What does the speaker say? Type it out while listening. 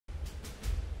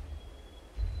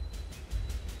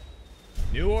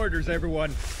New orders,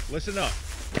 everyone. Listen up.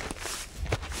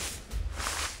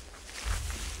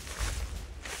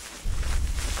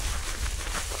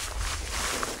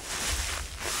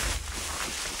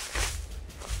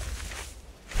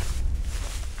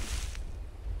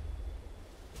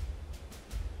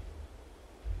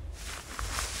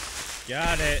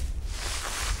 Got it.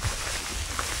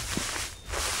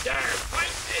 Der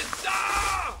Feind ist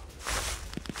da!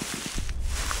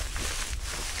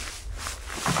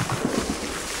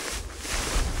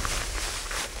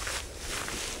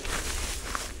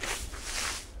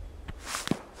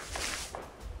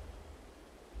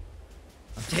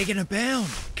 I'm taking a bound.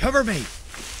 Cover me.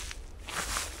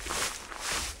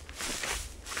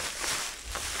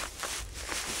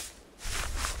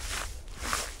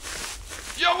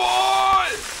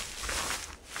 Jawohl!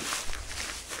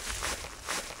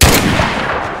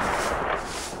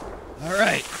 All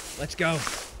right, let's go.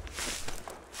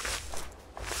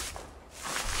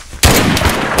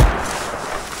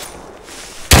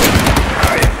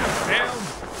 Down.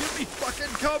 Give me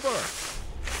fucking cover.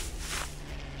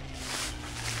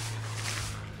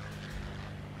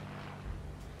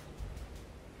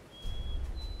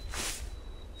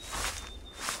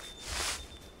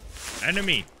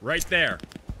 Enemy, right there.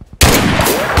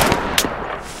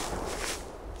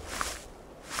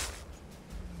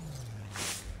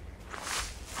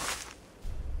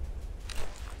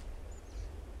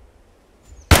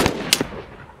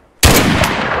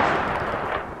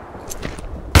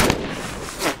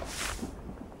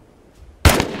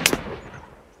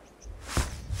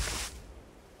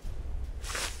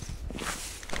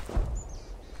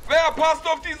 Wer passt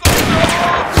auf die Seite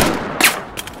auf?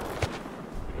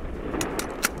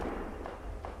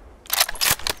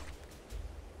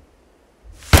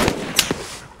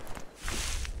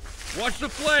 Watch the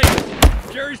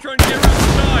flames! Jerry's trying to get around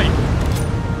the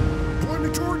side!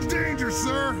 Pointing towards danger,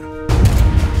 sir!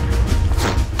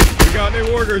 We got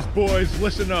new orders, boys.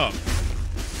 Listen up.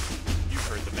 You've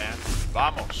heard the man.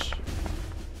 Vamos.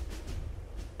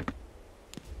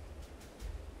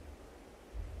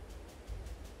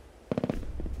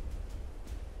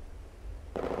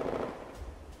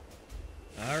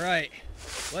 Alright,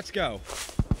 let's go.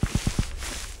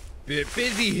 Bit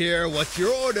busy here. What's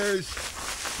your orders?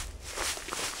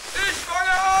 Ich fange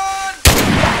an!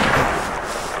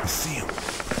 I see him.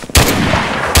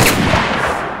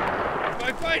 If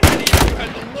I find any of you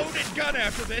has a loaded gun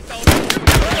after this, I'll shoot you!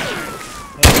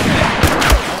 Okay,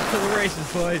 off to the races,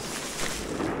 boys.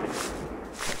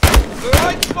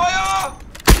 Bereit, Feuer!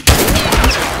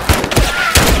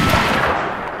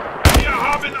 Wir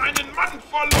haben einen Mann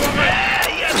verloren!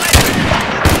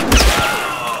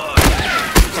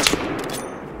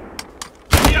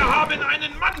 Wir haben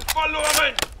einen Mann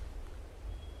verloren!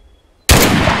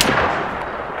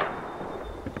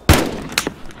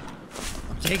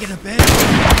 I'm taking a bed.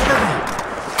 Cover me.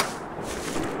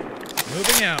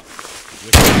 Moving out.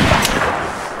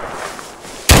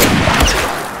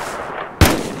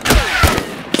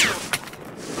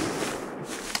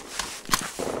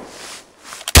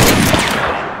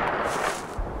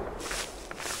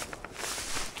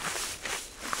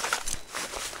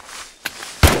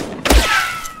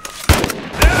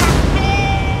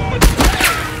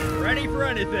 Ready for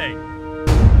anything.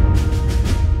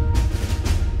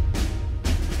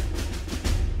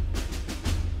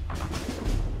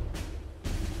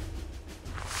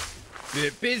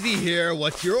 Bit busy here.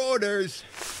 What's your orders?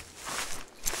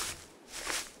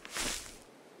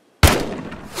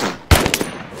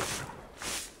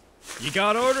 You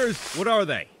got orders? What are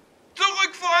they?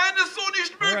 Zurückfahren ist so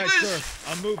nicht All right, möglich!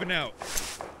 sir. I'm moving out.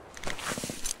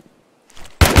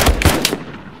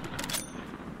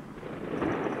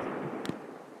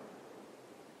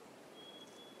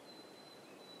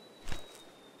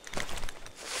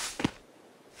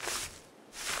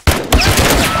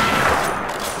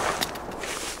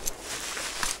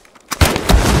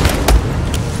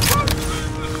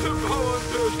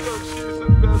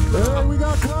 Hey, we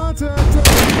got contact!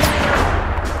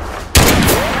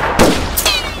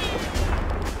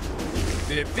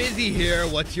 Bit busy here.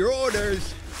 What's your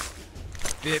orders?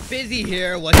 Bit busy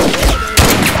here. What's your orders?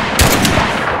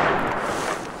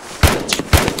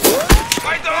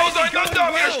 Weiter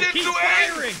auseinander! Wir stehen Keep zu eng!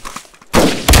 firing.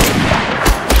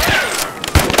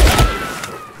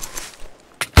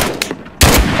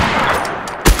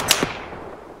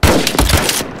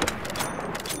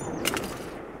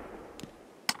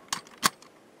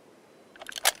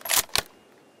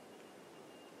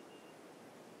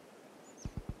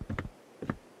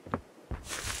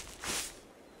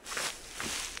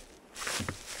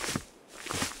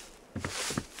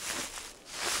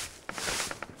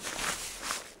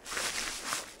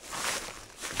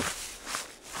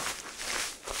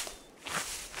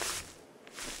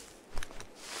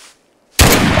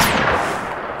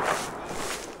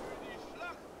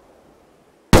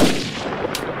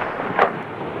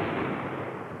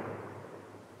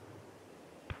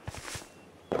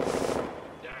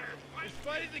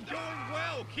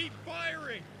 Keep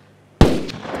firing!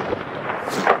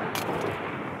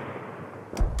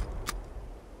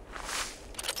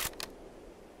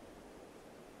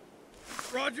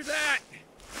 Roger that!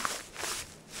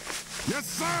 Yes,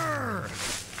 sir!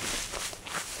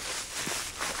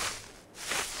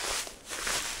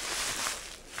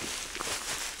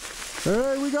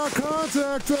 Hey, we got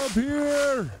contact up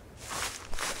here!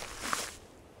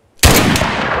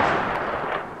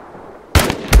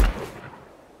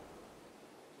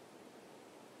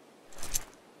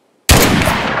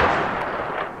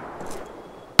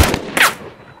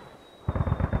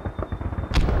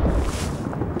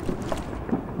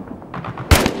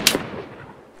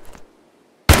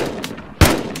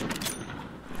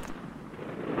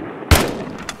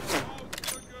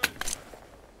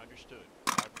 Understood.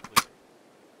 Loud and clear.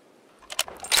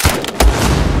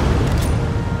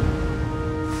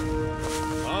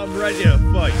 I'm ready to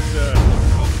fight, sir.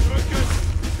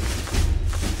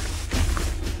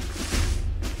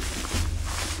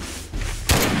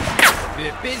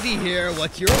 Bit busy here,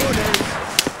 what's your orders?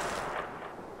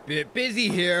 Bit busy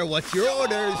here, what's your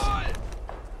orders?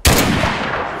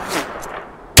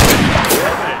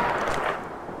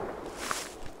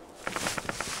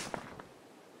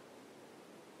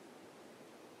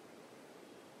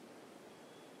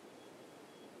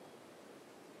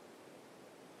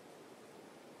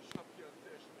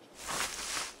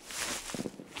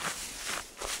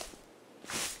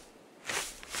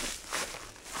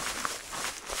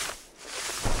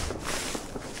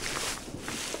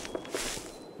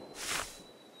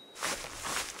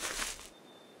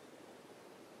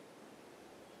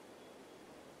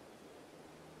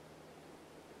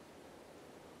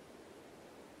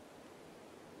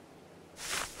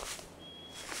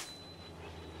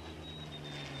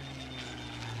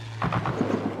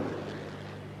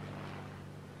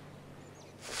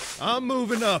 I'm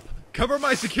moving up. Cover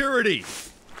my security.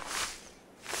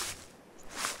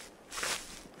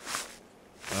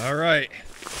 All right,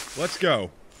 let's go.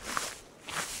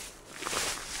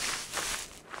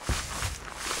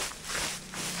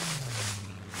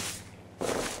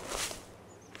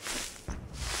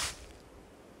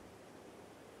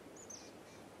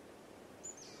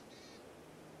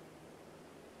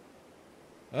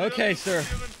 Okay, sir.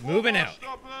 Moving out.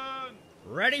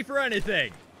 Ready for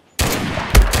anything.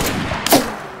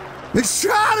 They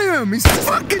shot him! He's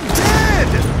fucking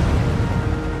dead!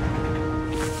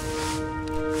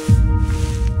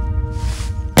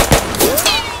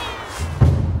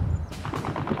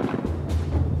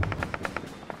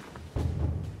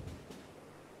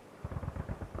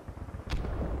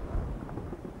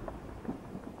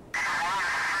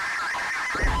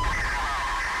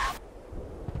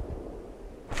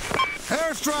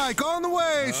 Airstrike on the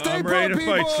way! Stay I'm put, ready to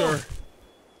people! fight, sir.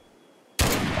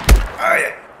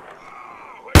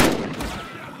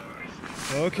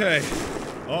 Okay,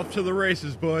 off to the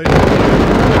races, boys.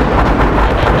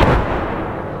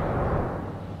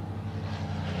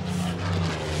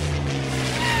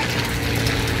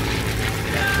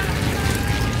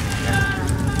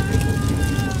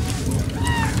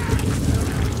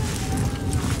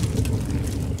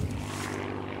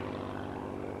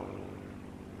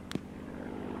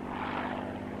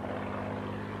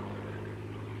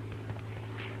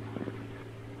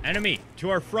 Enemy, to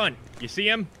our front. You see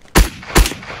him?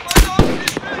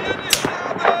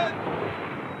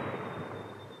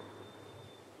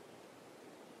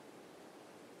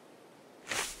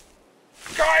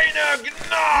 Keine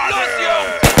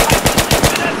Gnade!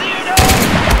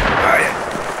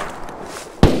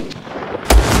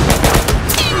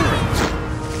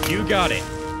 You got it.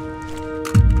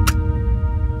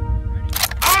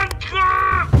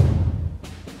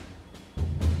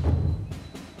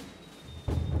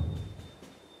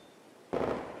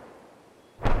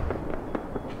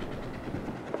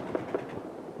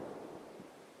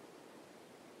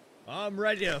 I'm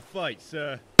ready to fight,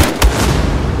 sir.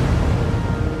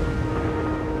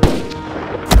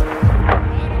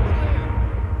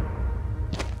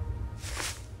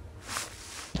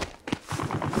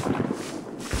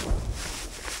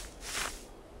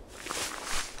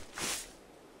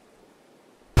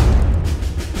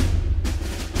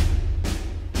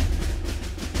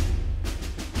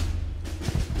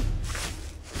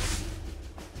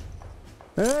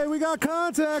 Hey, we got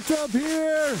contact up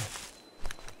here!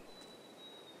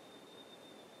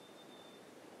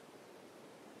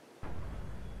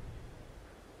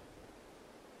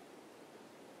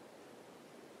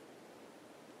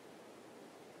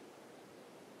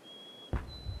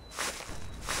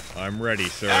 I'm ready,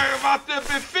 sir. Erwarte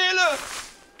Befehle!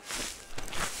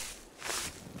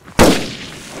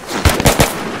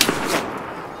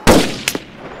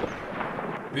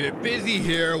 Bit busy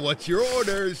here. What's your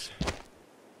orders?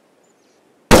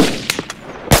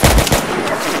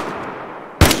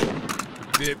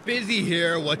 Bit busy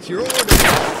here. What's your orders?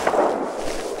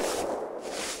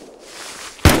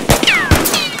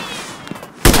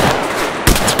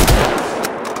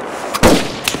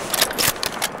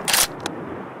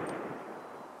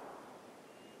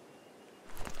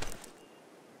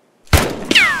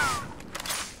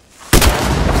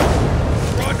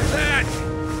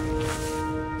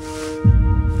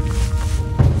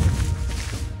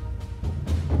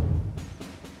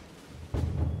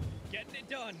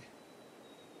 Done.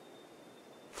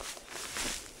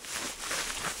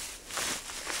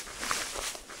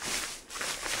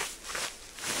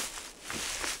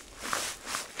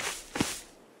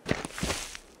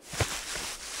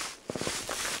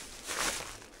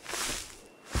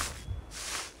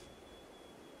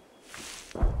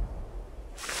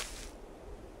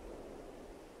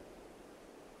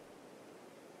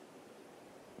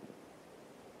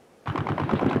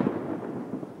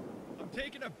 I'm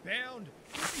taking a bound.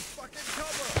 Give me fucking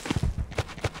cover.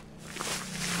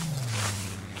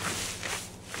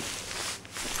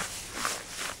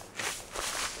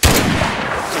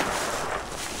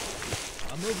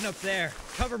 I'm moving up there.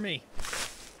 Cover me.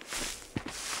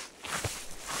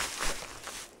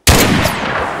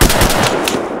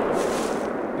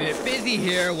 Bit busy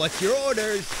here. What's your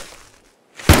orders?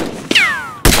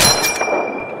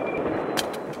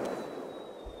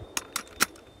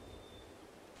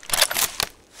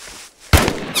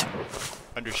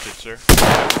 Understood, sir.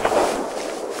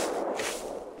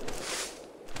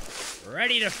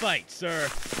 Ready to fight, sir.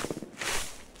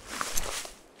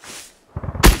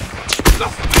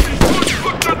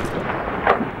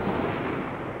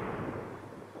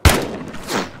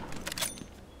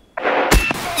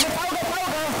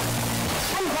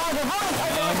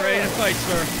 I'm ready to fight,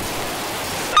 sir.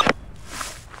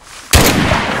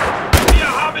 Wir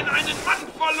haben einen Mann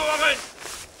verloren!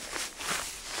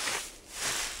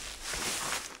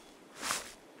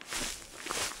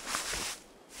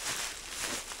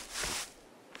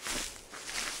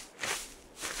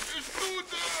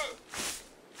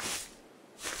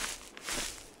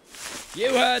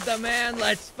 You heard the man,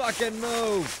 let's fucking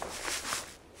move!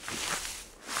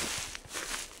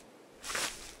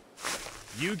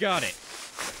 You got it.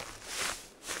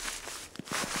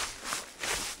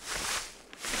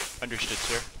 Understood,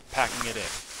 sir. Packing it in.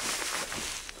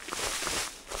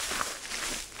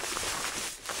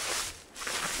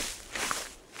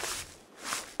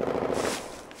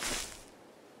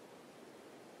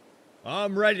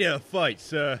 I'm ready to fight,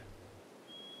 sir.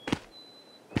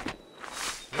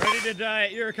 Ready to die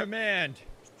at your command.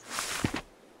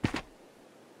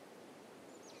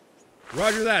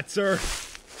 Roger that, sir.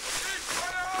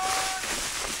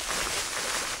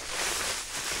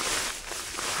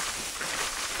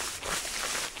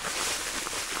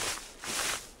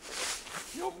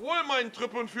 Jawohl, mein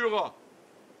Truppenführer!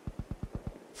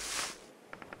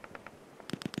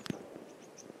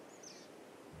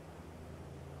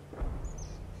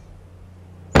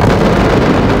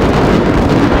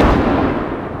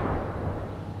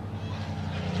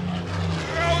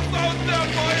 Raus aus der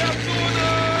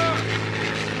Feuerzone!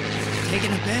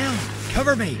 Taking it down.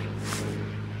 Cover me.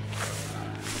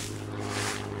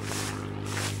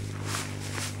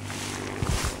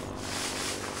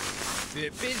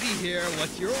 Bit busy here.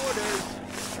 What's your orders?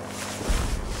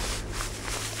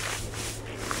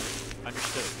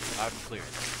 Understood. Loud and clear.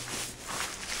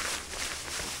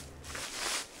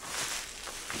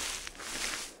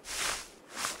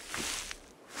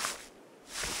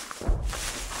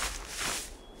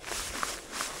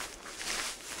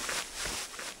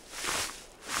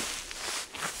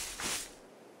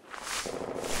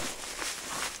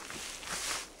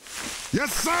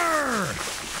 Yes, sir!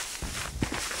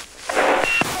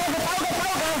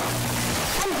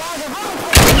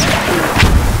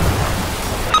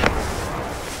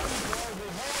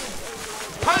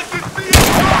 Haltet sie!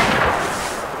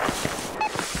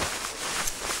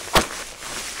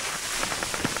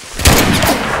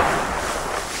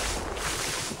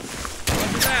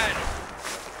 What's that?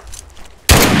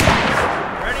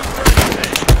 Ready for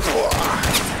anything.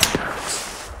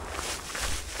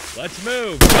 Let's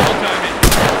move. Double time it.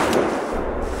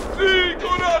 Sieg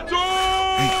oder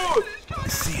Tod! I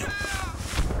see him.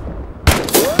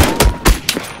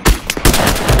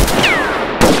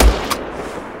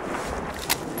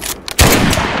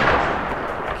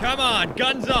 Come on,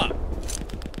 guns up.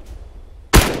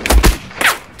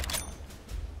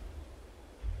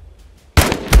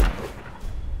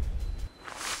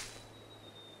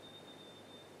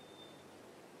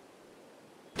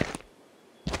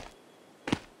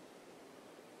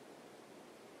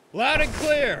 Loud and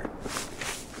clear.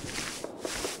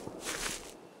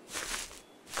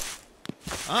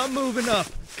 I'm moving up.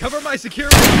 Cover my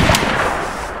security.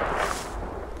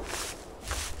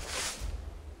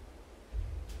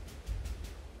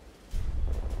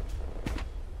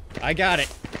 I got it.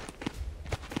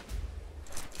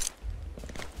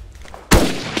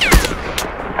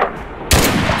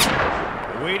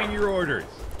 Awaiting your orders.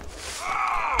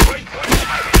 Taking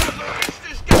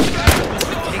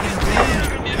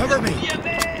advantage. Cover me.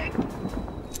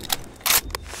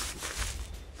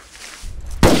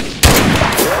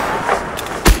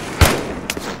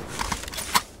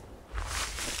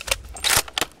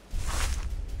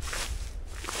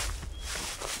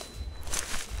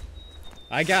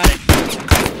 I got it.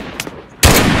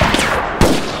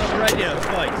 I'm ready to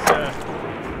fight, sir.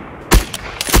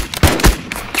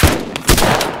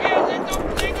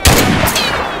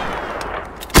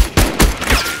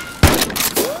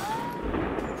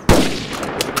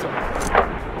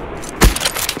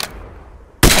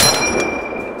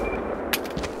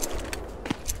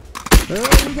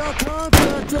 Hey, we got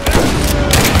contact up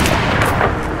here!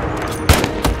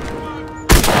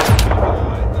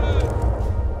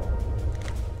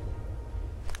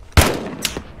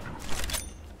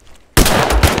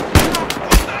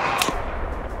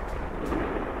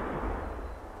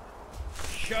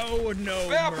 Show no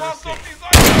Wer passt mercy. auf die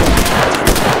Seite?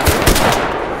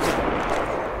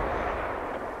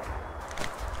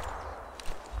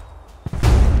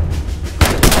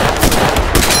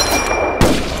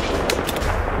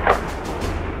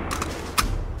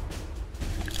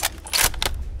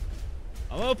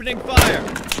 I'm opening fire.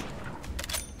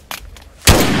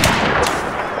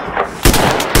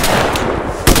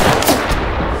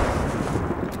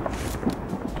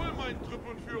 Hol meinen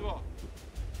Truppenführer.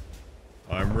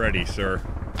 I'm ready, sir.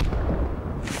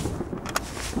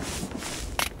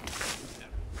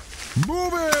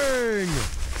 Moving!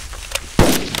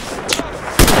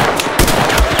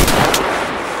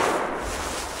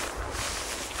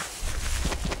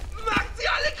 Macht sie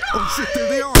alle klar! Oh shit, there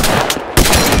they are!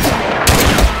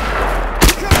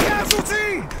 We got a casualty!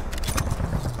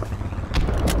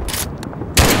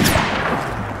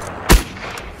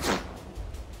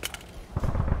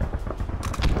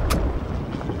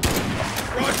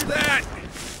 Roger that!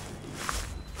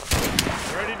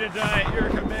 Ready to die at your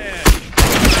command.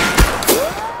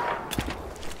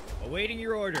 Awaiting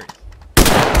your orders.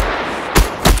 Alright,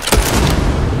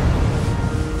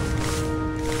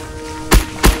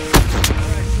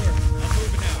 sir. I'm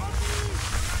moving out.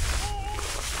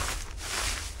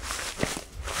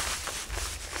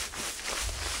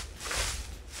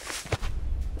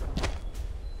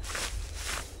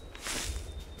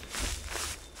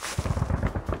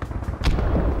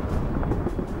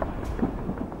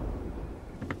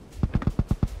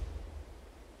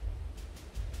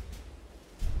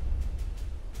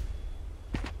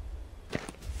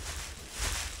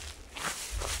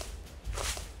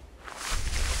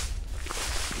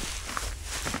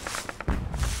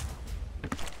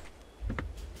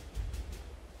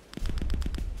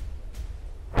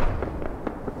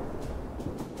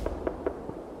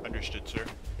 Understood, sir.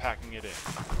 Packing it in.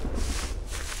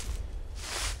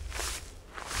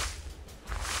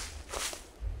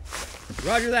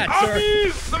 Roger that, sir.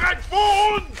 Amis, direkt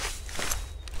vor uns!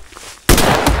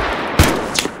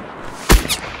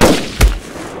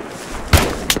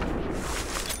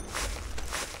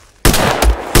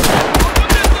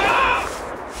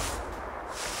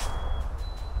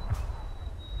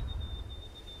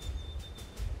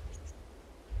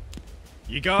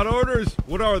 You got orders?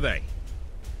 What are they?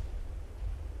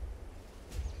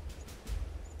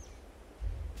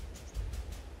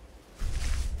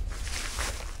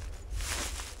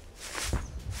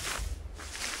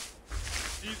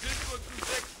 Die sind uns zu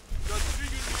 6. Das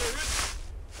kriegen wir hin.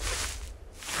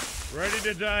 Ready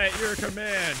to die at your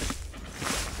command.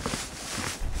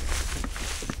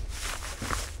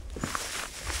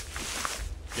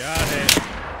 Got it.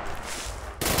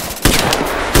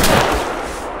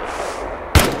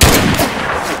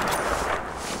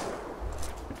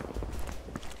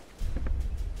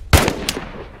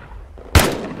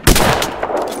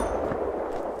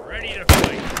 Ready to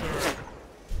fight, sir.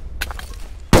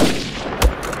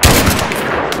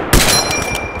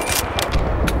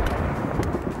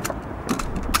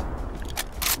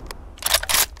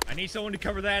 I need someone to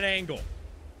cover that angle.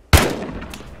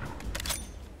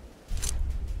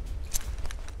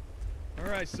 All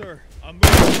right, sir. I'm moving.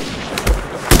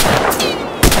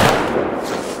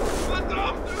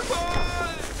 Verdammt,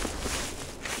 überall!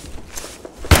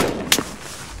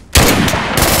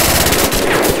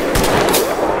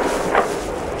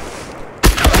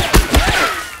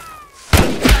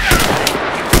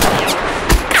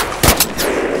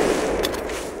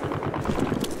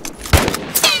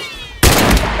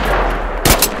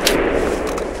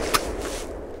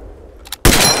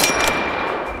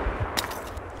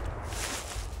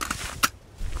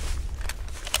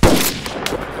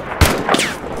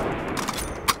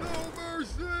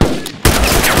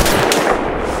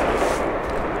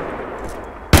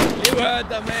 heard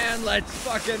the man. Let's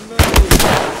fucking move.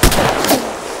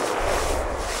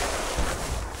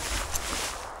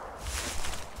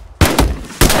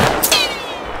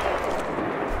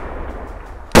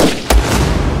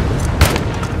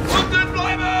 Unten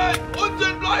bleiben!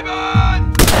 Unten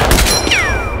bleiben!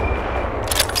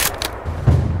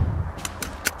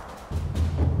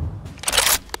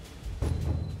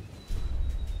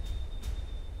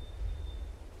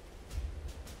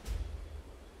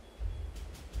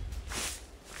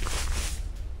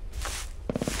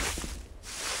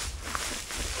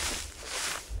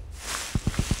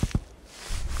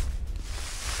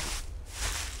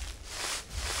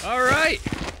 All right,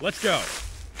 let's go.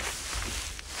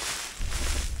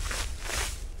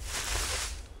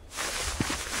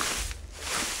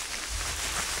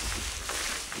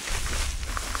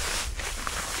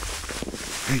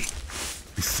 Hey,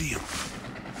 I see him.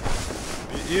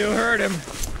 You heard him.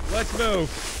 Let's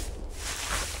move.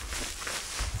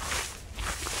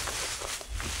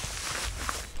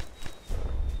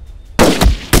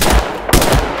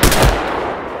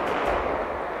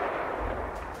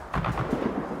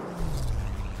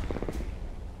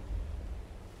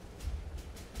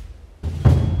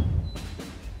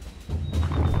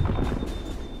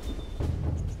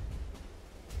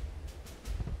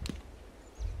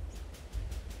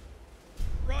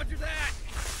 Roger that.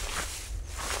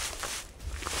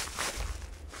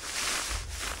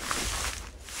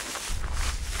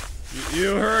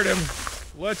 You heard him.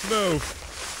 Let's move.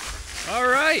 All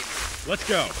right, let's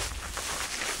go.